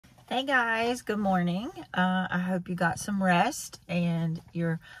Hey guys, good morning. I hope you got some rest and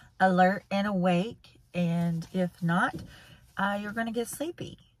you're alert and awake. And if not, you're going to get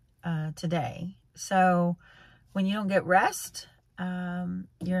sleepy today. So when you don't get rest,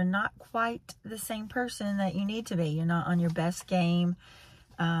 you're not quite the same person that you need to be. You're not on your best game,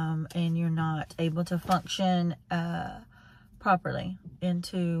 and you're not able to function properly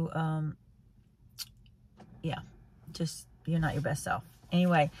into, you're not your best self.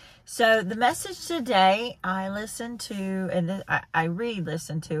 Anyway, so the message today, I listened to, and I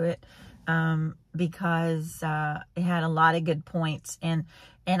re-listened to it because it had a lot of good points, and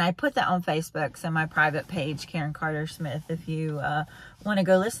I put that on Facebook, so my private page, Karen Carter Smith, if you want to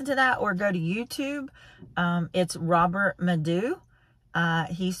go listen to that, or go to YouTube. It's Robert Madu.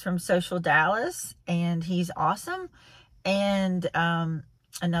 He's from Social Dallas, and he's awesome. And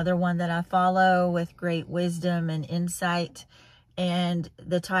another one that I follow with great wisdom and insight. And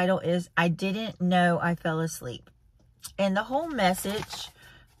the title is, I Didn't Know I Fell Asleep. And the whole message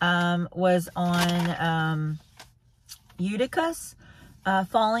was on Eutychus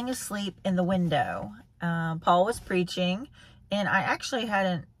falling asleep in the window. Paul was preaching, and I actually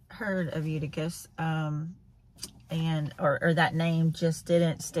hadn't heard of Eutychus, or that name just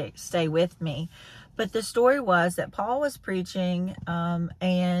didn't stay with me. But the story was that Paul was preaching,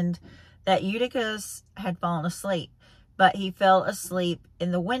 and that Eutychus had fallen asleep. But he fell asleep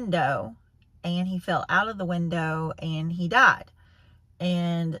in the window, and he fell out of the window, and he died.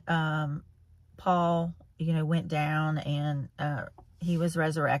 And Paul, went down, and he was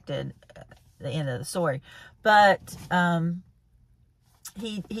resurrected at the end of the story. But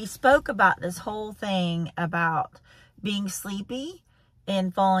he spoke about this whole thing about being sleepy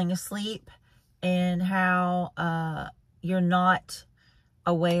and falling asleep, and how you're not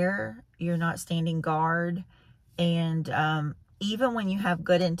aware, you're not standing guard. And even when you have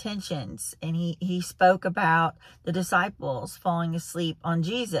good intentions, and he spoke about the disciples falling asleep on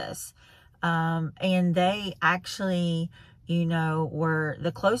Jesus, and they actually, were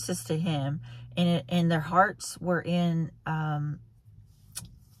the closest to him, and their hearts were in,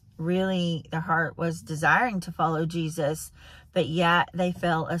 really, their heart was desiring to follow Jesus, but yet they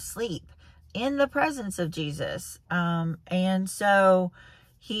fell asleep in the presence of Jesus. And so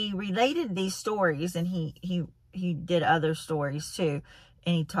he related these stories, and he did other stories too.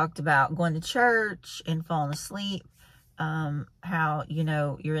 And he talked about going to church and falling asleep, how,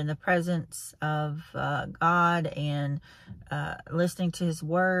 you're in the presence of God, and listening to his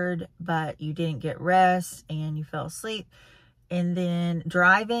word, but you didn't get rest and you fell asleep. And then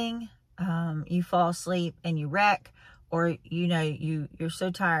driving, you fall asleep and you wreck, or, you're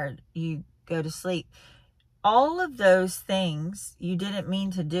so tired, you go to sleep. All of those things you didn't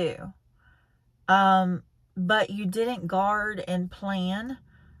mean to do. But you didn't guard and plan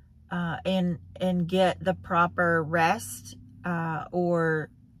and get the proper rest, or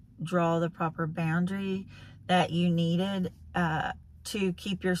draw the proper boundary that you needed to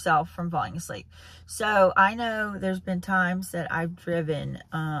keep yourself from falling asleep. So I know there's been times that I've driven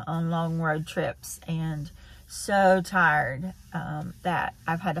on long road trips, and so tired that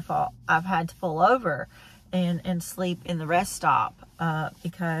I've had to pull over and sleep in the rest stop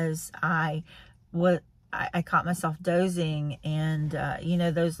because I caught myself dozing, and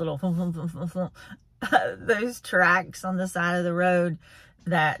those little those tracks on the side of the road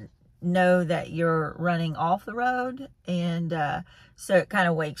that know that you're running off the road, and so it kind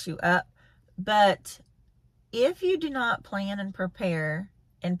of wakes you up. But if you do not plan and prepare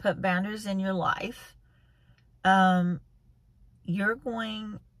and put boundaries in your life, you're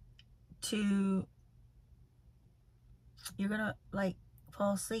gonna like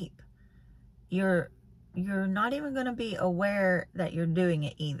fall asleep. You're not even going to be aware that you're doing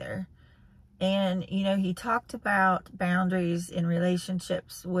it either. And, he talked about boundaries in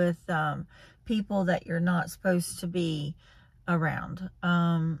relationships with people that you're not supposed to be around.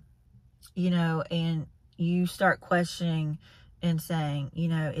 And you start questioning and saying,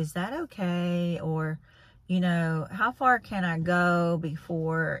 is that okay? Or, how far can I go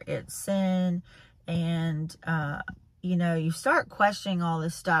before it's sin? And, you start questioning all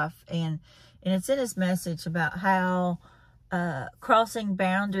this stuff, and it's in his message about how crossing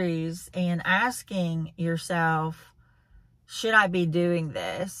boundaries and asking yourself, should I be doing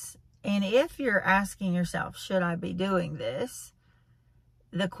this? And if you're asking yourself, should I be doing this?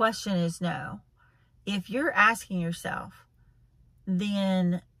 The question is no. If you're asking yourself,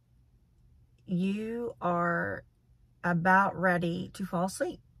 then you are about ready to fall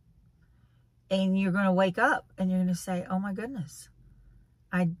asleep. And you're going to wake up and you're going to say, oh my goodness,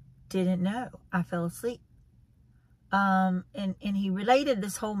 I didn't know I fell asleep. and he related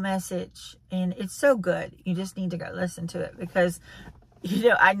this whole message, and it's so good. You just need to go listen to it, because,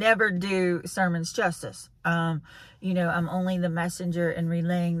 I never do sermons justice. I'm only the messenger and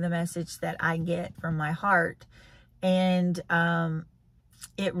relaying the message that I get from my heart. And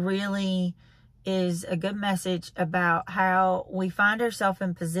it really is a good message about how we find ourselves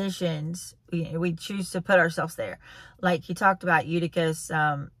in positions. We choose to put ourselves there. Like he talked about Eutychus.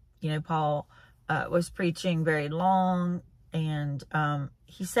 Paul was preaching very long, and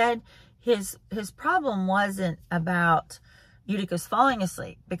he said his problem wasn't about Eutychus falling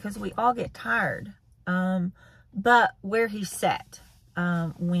asleep, because we all get tired, but where he sat,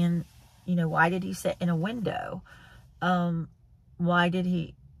 when, why did he sit in a window? Why did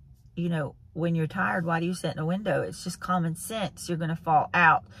he, when you're tired, why do you sit in a window? It's just common sense. You're going to fall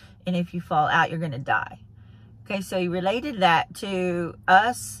out, and if you fall out, you're going to die. Okay, so he related that to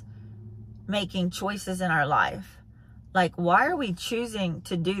us making choices in our life. Like, why are we choosing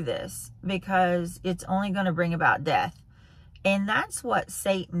to do this? Because it's only going to bring about death. And that's what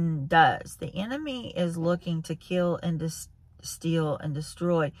Satan does. The enemy is looking to kill and steal and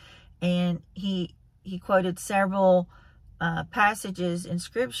destroy. And he quoted several passages in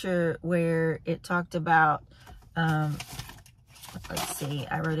Scripture where it talked about, let's see,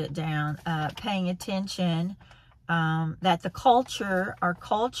 I wrote it down, paying attention, that our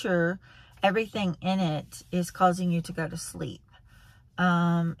culture, everything in it is causing you to go to sleep.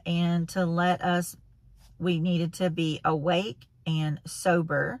 And to let us, we needed to be awake and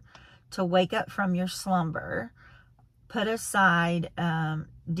sober, to wake up from your slumber, put aside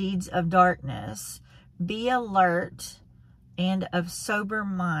deeds of darkness, be alert and of sober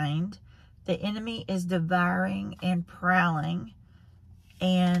mind. The enemy is devouring and prowling,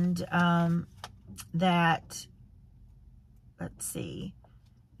 and that, let's see,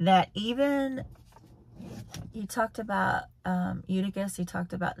 that even, he talked about Eutychus, he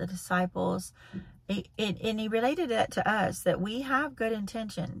talked about the disciples, and he related that to us, that we have good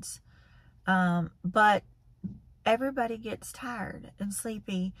intentions, but everybody gets tired and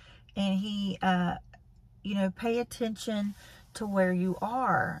sleepy, and he, pay attention to where you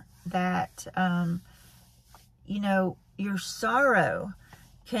are, that, your sorrow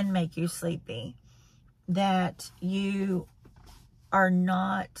can make you sleepy, that you are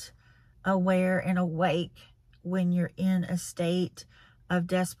not aware and awake when you're in a state of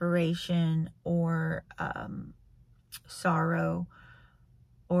desperation or sorrow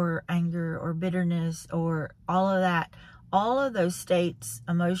or anger or bitterness or all of that. All of those states,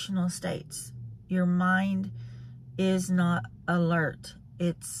 emotional states, your mind is not alert.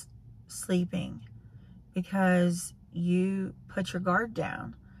 It's sleeping because you put your guard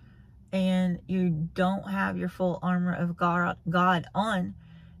down and you don't have your full armor of God on,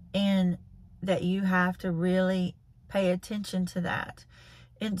 and that you have to really pay attention to that.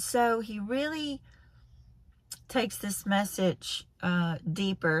 And so he really takes this message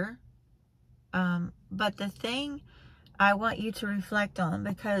deeper. But the thing I want you to reflect on,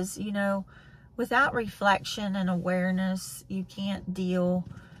 because, without reflection and awareness, you can't deal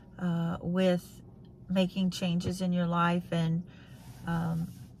with making changes in your life. And,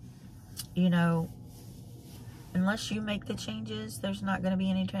 unless you make the changes, there's not going to be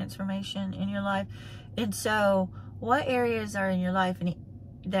any transformation in your life. And so what areas are in your life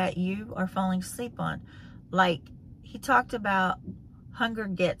that you are falling asleep on? Like he talked about, hunger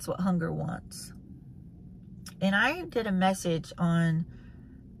gets what hunger wants. And I did a message on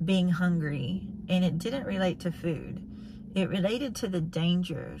being hungry, and it didn't relate to food. It related to the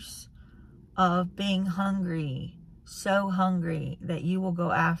dangers of being hungry, so hungry that you will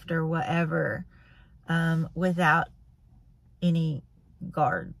go after whatever without any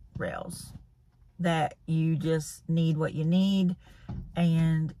guardrails, that you just need what you need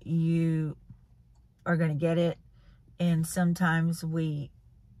and you are going to get it. And sometimes we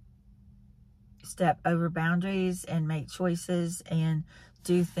step over boundaries and make choices and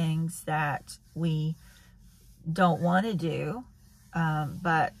do things that we don't want to do,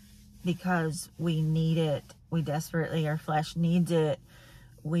 but because we need it, we desperately, our flesh needs it,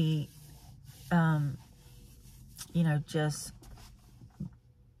 we just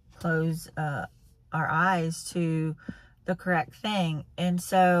close our eyes to the correct thing. And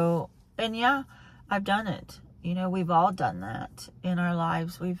yeah, I've done it. We've all done that in our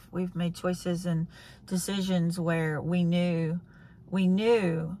lives. We've made choices and decisions where we knew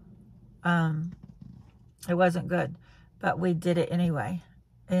it wasn't good, but we did it anyway.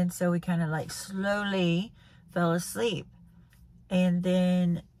 And so we kind of like slowly fell asleep. And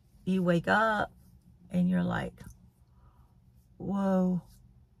then you wake up and you're like, whoa,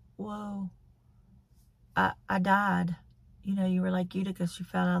 I died. You know, you were like Eutychus, you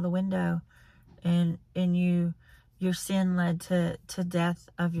fell out of the window, and your sin led to death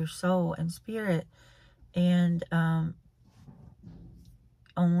of your soul and spirit. And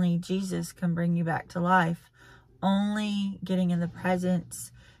only Jesus can bring you back to life. Only getting in the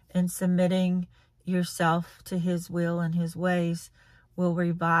presence and submitting yourself to his will and his ways will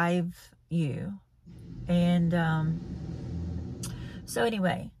revive you. And so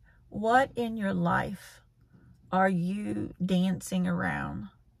anyway, what in your life are you dancing around?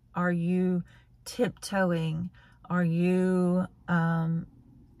 Are you tiptoeing? Are you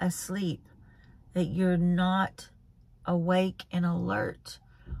asleep? That you're not awake and alert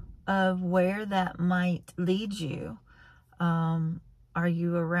of where that might lead you? Are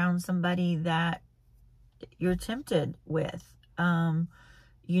you around somebody that you're tempted with?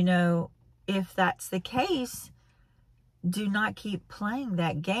 You know, if that's the case, do not keep playing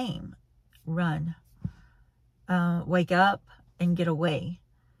that game. Run. Wake up and get away.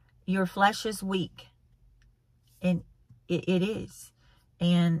 Your flesh is weak. And it is.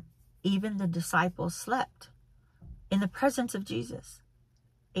 And even the disciples slept in the presence of Jesus.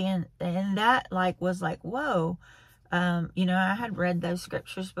 And that was like, whoa. You know, I had read those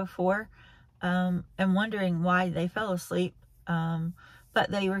scriptures before, and wondering why they fell asleep. But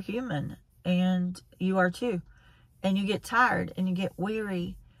they were human, and you are too. And you get tired and you get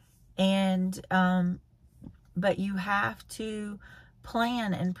weary, and but you have to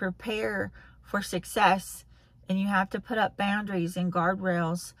plan and prepare for success, and you have to put up boundaries and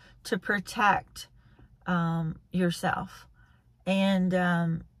guardrails to protect yourself.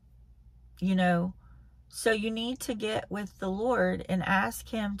 And you know, so you need to get with the Lord and ask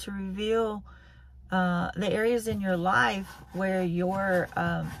him to reveal the areas in your life where you're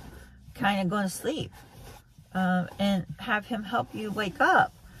kind of going to sleep, and have him help you wake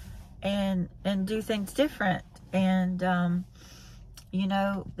up and do things different. And you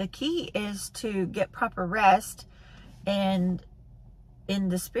know, the key is to get proper rest. And in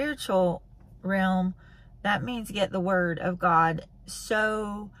the spiritual realm, that means get the word of God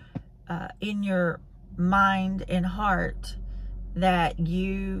so in your mind and heart that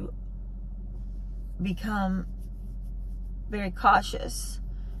you become very cautious.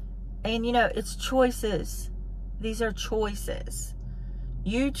 And you know, it's choices. These are choices.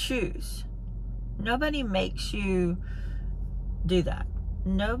 You choose. Nobody makes you do that.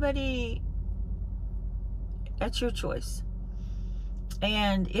 Nobody. That's your choice.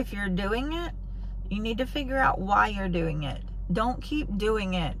 And if you're doing it, you need to figure out why you're doing it. Don't keep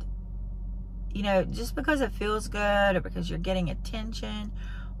doing it, you know, just because it feels good, or because you're getting attention,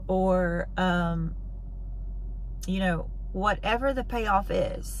 or you know, whatever the payoff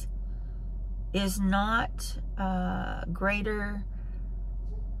is not greater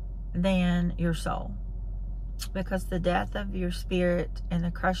than your soul. Because the death of your spirit and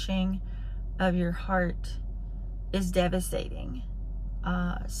the crushing of your heart is devastating.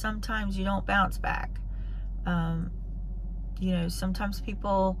 Sometimes you don't bounce back. You know, sometimes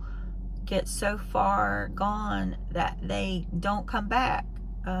people get so far gone that they don't come back.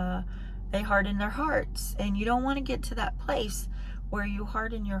 They harden their hearts, and you don't want to get to that place where you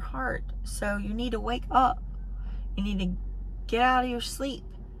harden your heart. So you need to wake up. You need to get out of your sleep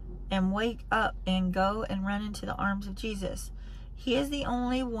and wake up and go and run into the arms of Jesus. He is the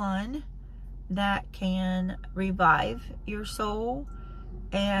only one that can revive your soul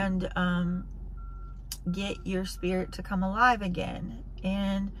and get your spirit to come alive again.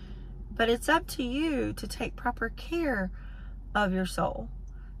 But it's up to you to take proper care of your soul.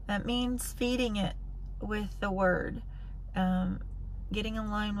 That means feeding it with the word, getting in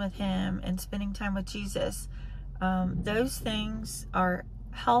line with him, and spending time with Jesus. Those things are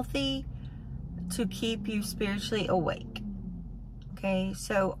healthy to keep you spiritually awake. Okay,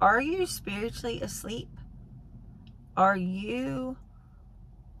 so are you spiritually asleep? Are you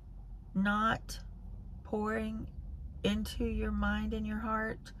not pouring into your mind and your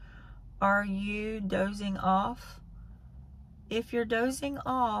heart? Are you dozing off? If you're dozing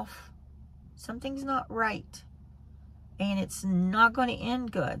off, something's not right, and it's not going to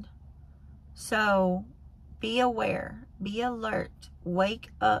end good. So be aware, be alert,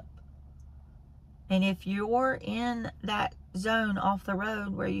 wake up. And if you're in that zone off the road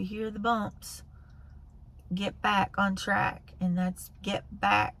where you hear the bumps, get back on track. And that's get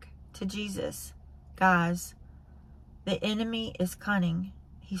back to Jesus. Guys, the enemy is cunning.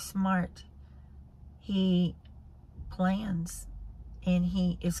 He's smart. He plans, and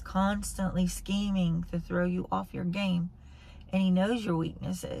he is constantly scheming to throw you off your game. And he knows your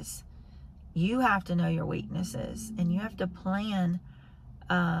weaknesses. You have to know your weaknesses, and you have to plan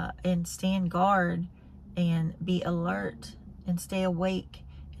and stand guard and be alert and stay awake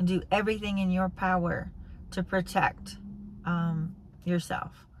and do everything in your power to protect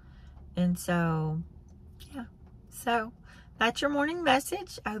yourself. And so, yeah. So that's your morning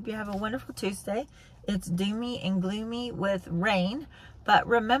message. I hope you have a wonderful Tuesday. It's doomy and gloomy with rain, but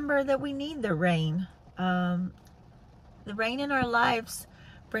remember that we need the rain. The rain in our lives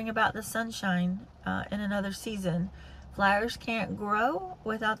bring about the sunshine in another season. Flowers can't grow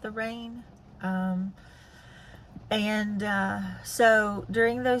without the rain. So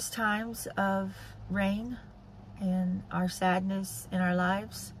during those times of rain and our sadness in our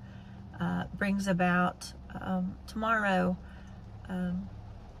lives brings about tomorrow,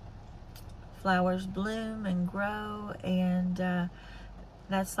 flowers bloom and grow, and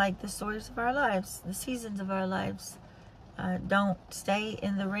that's like the stories of our lives, the seasons of our lives. Don't stay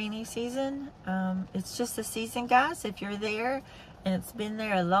in the rainy season. It's just a season, guys. If you're there and it's been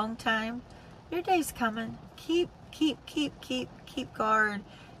there a long time, your day's coming. Keep guard.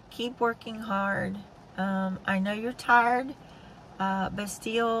 Keep working hard. I know you're tired, but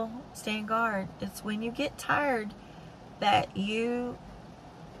still stand guard. It's when you get tired that you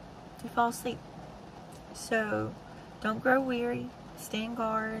fall asleep. So don't grow weary. Stand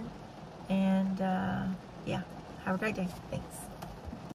guard. And yeah, have a great day. Thanks.